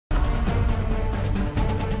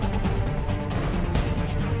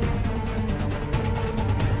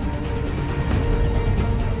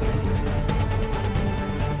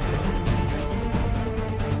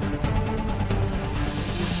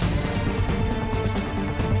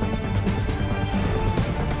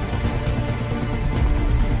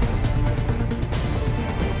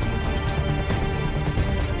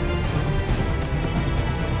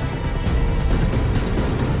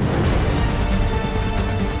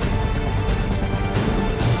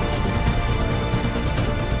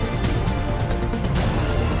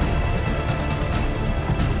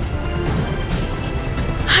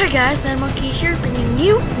guys, Metamonkey here, bringing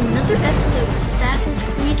you another episode of Assassin's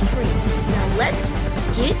Creed 3. Now let's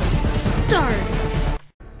get started.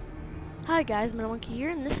 Hi guys, Metamonkey here,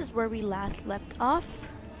 and this is where we last left off,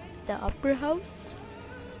 the upper house.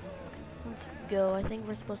 Let's go. I think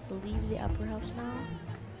we're supposed to leave the upper house now.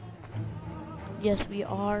 Yes, we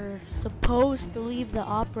are supposed to leave the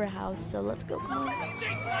opera house, so let's go. Come on.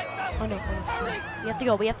 Oh no, we have to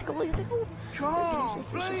go, we have to go.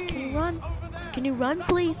 Can you run? Can you run,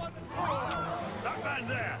 please?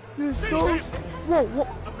 You're so... Whoa, whoa,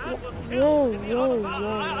 whoa, whoa,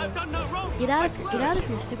 whoa. Get out of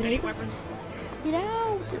here, stupid hazel. Get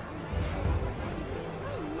out.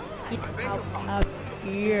 Get out of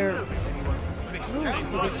here. Get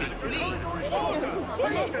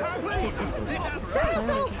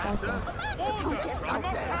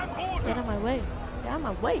out of my way. Get out of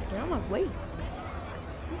my way. Get out of my way.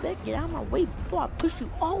 You better get out of my way before I push you.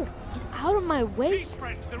 Oh, get out of my way.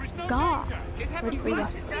 God. Ready?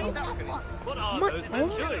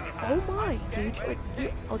 Oh my, dude.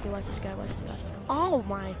 Okay, watch this guy. Watch this guy. Oh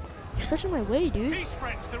my. You're such in my way, dude.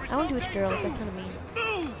 I won't do it to girls. That's kind of mean.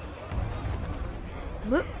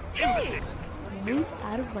 Move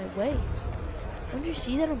out of my way. Don't you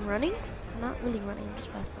see that I'm running? I'm not really running. I'm just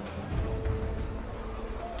fast walking.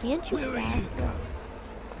 Can't you faster?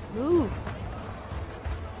 Move.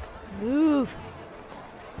 Move.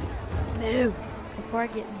 Move. Before I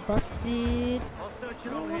get busted. I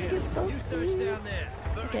don't want to get busted.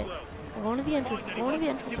 Okay. I'm going to the entrance. I'm going to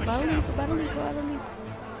the entrance. I'm about to leave. I'm about to leave. I'm about to leave.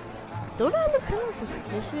 Don't I look kind of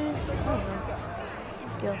suspicious? I don't know.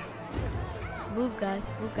 Let's go. Move, guy.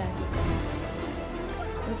 Move, guy. Move,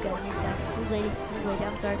 guy. Move, guy. Move, lady. Move, lady.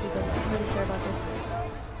 I'm sorry, people. I'm really sorry about this.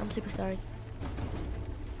 I'm super sorry.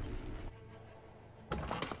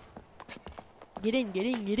 Get in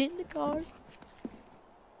the car.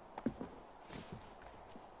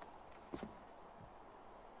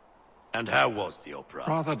 And how was the opera?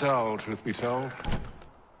 Rather dull, truth be told.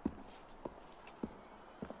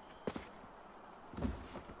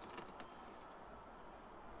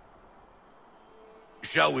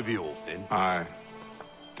 Shall we be off then? Aye.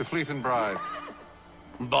 To Fleet and Bride.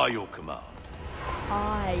 By your command.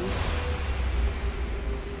 Aye.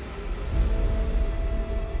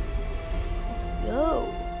 Let's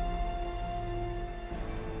go.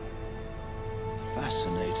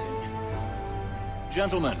 Fascinating.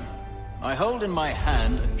 Gentlemen, I hold in my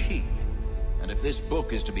hand a key. And if this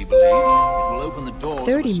book is to be believed, it will open the doors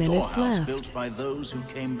of a storehouse built by those who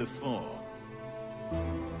came before.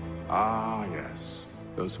 Ah, yes.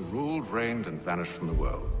 Those who ruled, reigned, and vanished from the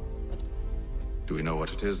world. Do we know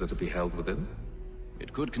what it is that will be held within?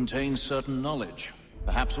 It could contain certain knowledge.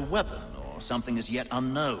 Perhaps a weapon, or something as yet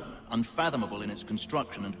unknown, unfathomable in its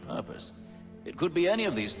construction and purpose. It could be any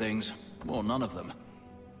of these things, or none of them.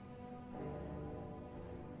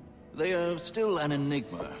 They are still an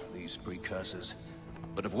enigma, these precursors.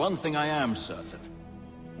 But of one thing I am certain.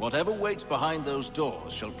 Whatever waits behind those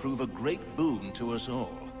doors shall prove a great boon to us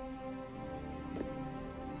all.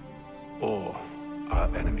 Or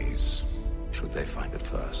our enemies, should they find it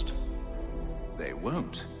first. They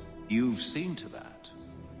won't. You've seen to that.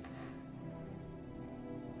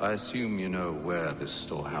 I assume you know where this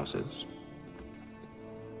storehouse is?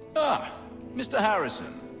 Ah, Mr.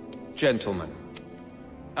 Harrison. Gentlemen,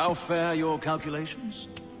 How fare your calculations?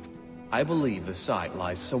 I believe the site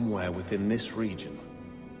lies somewhere within this region.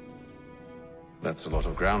 That's a lot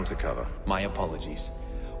of ground to cover. My apologies.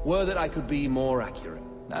 Were that I could be more accurate.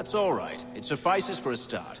 That's all right. It suffices for a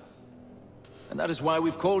start. And that is why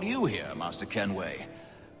we've called you here, Master Kenway.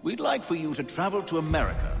 We'd like for you to travel to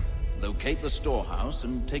America, locate the storehouse,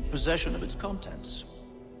 and take possession of its contents.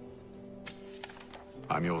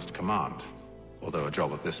 I'm yours to command, although a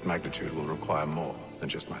job of this magnitude will require more than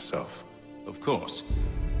just myself. Of course.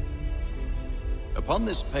 Upon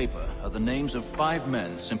this paper are the names of 5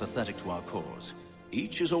 men sympathetic to our cause.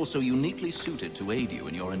 Each is also uniquely suited to aid you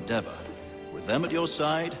in your endeavor. With them at your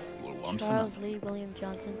side, you will want for Charles nothing. Lee, William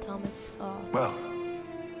Johnson, Thomas. Well,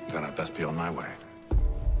 then I'd best be on my way.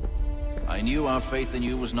 I knew our faith in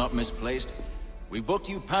you was not misplaced. We've booked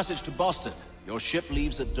you passage to Boston. Your ship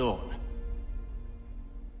leaves at dawn.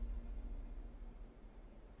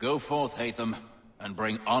 Go forth, Hatham, and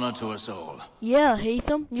bring honor to us all. Yeah,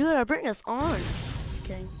 Hatham, you gotta bring us on.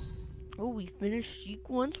 Okay. Oh, we finished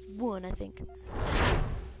sequence 1, I think.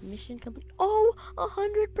 Mission complete. Oh,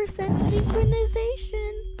 100%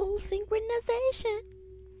 synchronization. Full synchronization.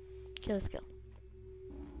 Okay, let's go.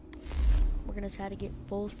 We're gonna try to get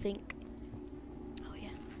full sync. Oh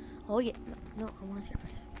yeah. Oh yeah. No, I want to see your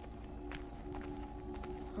face.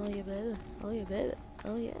 Oh yeah, baby. Oh yeah, baby.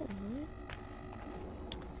 Oh yeah.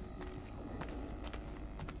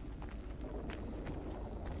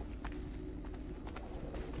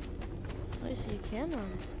 You can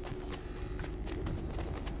run.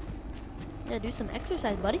 Yeah, do some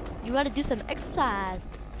exercise, buddy. You gotta do some exercise.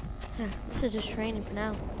 This is just training for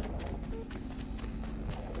now.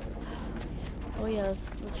 Oh yeah,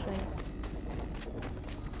 let's train.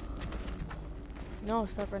 No,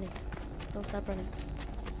 stop running. Don't stop running.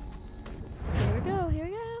 Here we go, here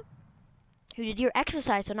we go. You did your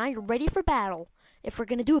exercise, so now you're ready for battle. If we're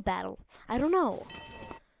gonna do a battle. I don't know.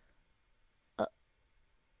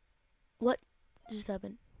 What just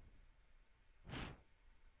happened?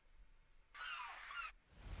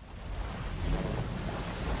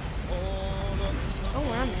 Oh,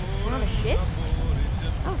 we're on a ship?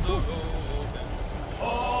 Oh, cool.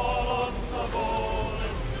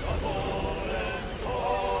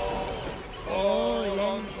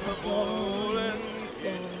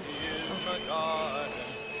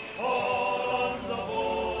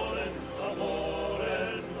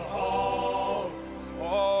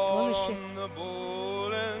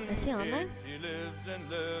 Is he on there? Are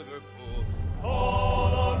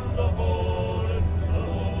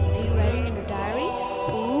you writing in your diary?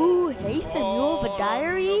 Ooh, Nathan, you have a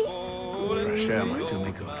diary? Some fresh air might do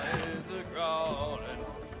me good.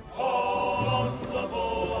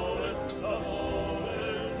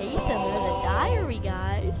 Nathan has a diary,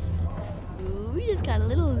 guys. Ooh, we just got a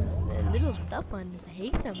little stuff on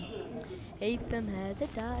Nathan. Nathan has a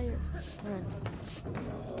diary. Run.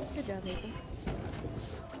 Good job, Nathan.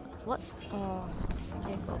 What? Oh,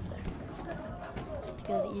 can't go up there. Let's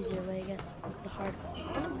go the easier way, I guess. The hard.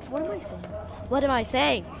 What am I saying? What am I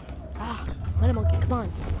saying? Ah, Metamonkey, come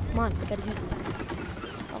on. Come on, we gotta do this.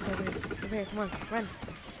 Okay, over here, come on, run.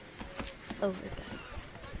 Oh, this guy.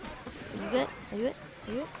 Are you good? Are you good?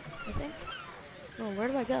 Are you good? I think? Oh, where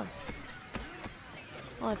do I go?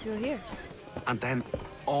 Oh, it's through here. And then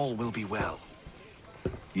all will be well.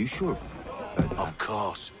 You sure? Of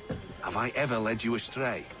course. Have I ever led you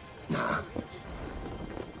astray? Nah.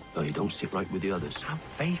 Oh, you don't sit right with the others. Have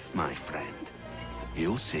faith, my friend.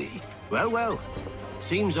 You'll see. Well, well.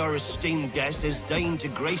 Seems our esteemed guest has deigned to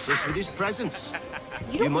grace us with his presence.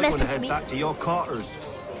 You might want to head back to your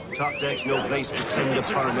quarters. Top deck's no place for tender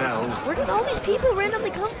parnells. Where did all these people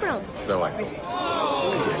randomly come from? So I thought.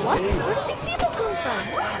 What? Where did these people come from?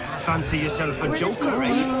 Fancy yourself a joker,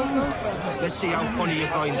 eh? Let's see how funny you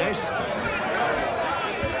find this.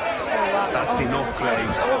 That's enough,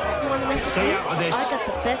 Graves. You want to mess with Stay me? out of this. I got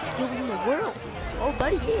the best skills in the world. Oh,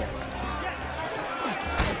 buddy, here.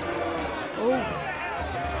 Oh.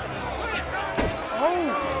 Oh.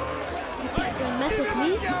 You think you're gonna mess with me?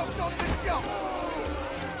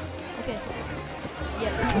 Okay.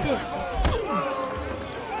 Yeah, eat this.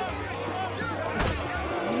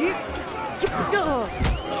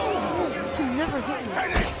 You never hit me.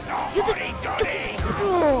 You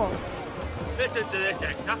Listen to this,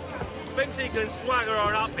 Hector. Thinks he can swagger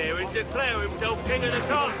on up here and declare himself king of the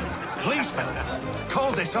castle. Please, fellas,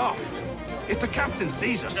 call this off. If the captain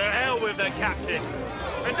sees us... To hell with the captain.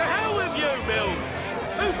 And to hell with you, Mills.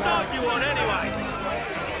 Whose side you on, anyway?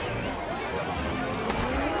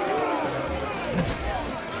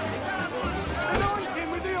 Anoint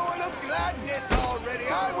him with the oil of gladness already.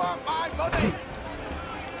 I want my money.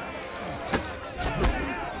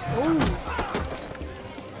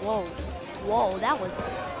 Whoa. Whoa, that was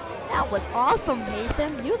awesome,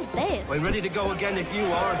 Nathan. You're the best. We're ready to go again if you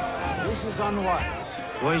are. This is unwise.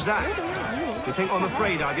 Why is that? You think I'm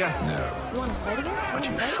afraid of you? No. You want to fight again? But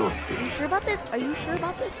you should be. Are you sure about this? Are you sure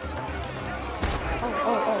about this?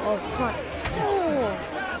 Oh, come on. Oh.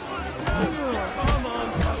 Come on,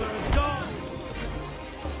 fellas,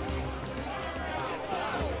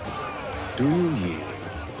 Do you yield?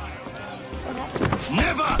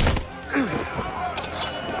 Never!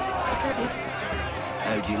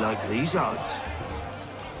 How do you like these odds?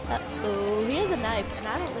 Uh-oh, he has a knife, and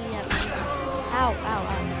I don't really have a knife. Ow, ow,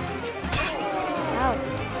 ow. Ow.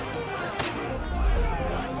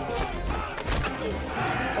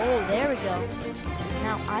 Oh, there we go.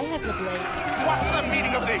 Now I have the blade. What's the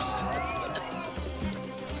meaning of this?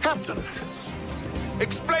 Captain!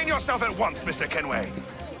 Explain yourself at once, Mr. Kenway.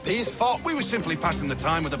 His fault. We were simply passing the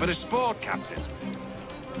time with a bit of sport, Captain.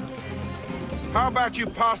 How about you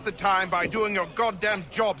pass the time by doing your goddamn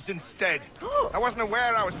jobs instead? I wasn't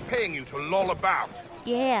aware I was paying you to loll about.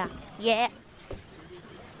 Yeah.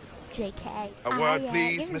 JK. A word,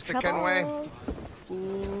 please, Mr. Kenway.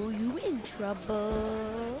 Ooh, you in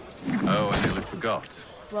trouble. Oh, I nearly forgot.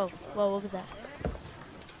 Whoa, what was that?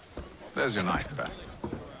 There's your knife back.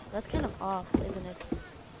 That's kind of off, isn't it?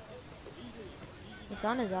 The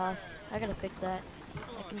sound is off. I gotta fix that.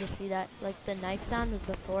 I can just see that. Like, the knife sound was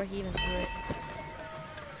before he even threw it.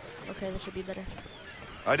 Okay, this should be better.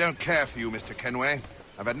 I don't care for you, Mr. Kenway.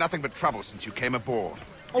 I've had nothing but trouble since you came aboard.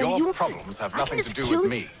 Oh, Your problems have nothing to do with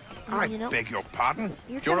me. I you know, beg your pardon?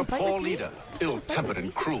 You're a poor leader, ill-tempered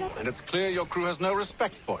and cruel, and it's clear your crew has no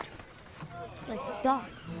respect for you. Like, stop.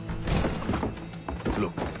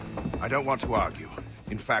 Look, I don't want to argue.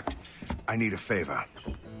 In fact, I need a favor.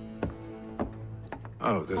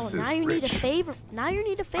 Oh, this is now you need a rich. favor. Now you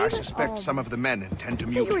need a favor. I suspect some of the men intend to I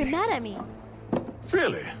thought you were mutiny. mad at me.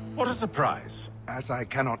 Really? What a surprise. As I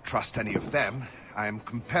cannot trust any of them, I am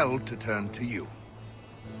compelled to turn to you.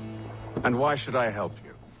 And why should I help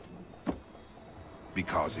you?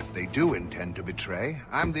 Because if they do intend to betray,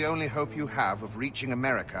 I'm the only hope you have of reaching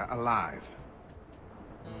America alive.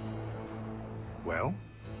 Well,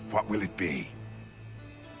 what will it be?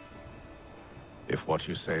 If what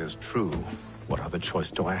you say is true, what other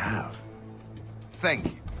choice do I have? Thank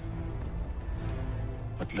you.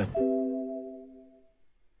 But let...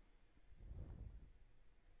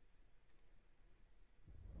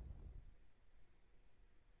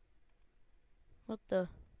 What the?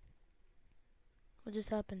 What just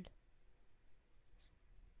happened?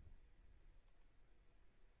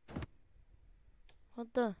 What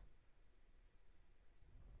the?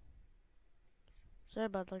 Sorry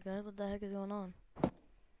about that, guys. What the heck is going on?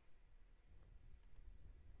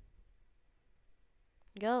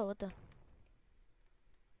 Yo, what the?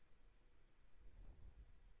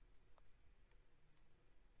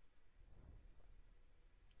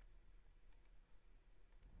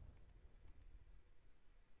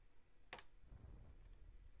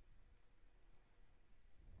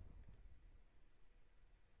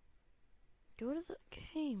 Go to the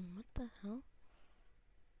game. What the hell?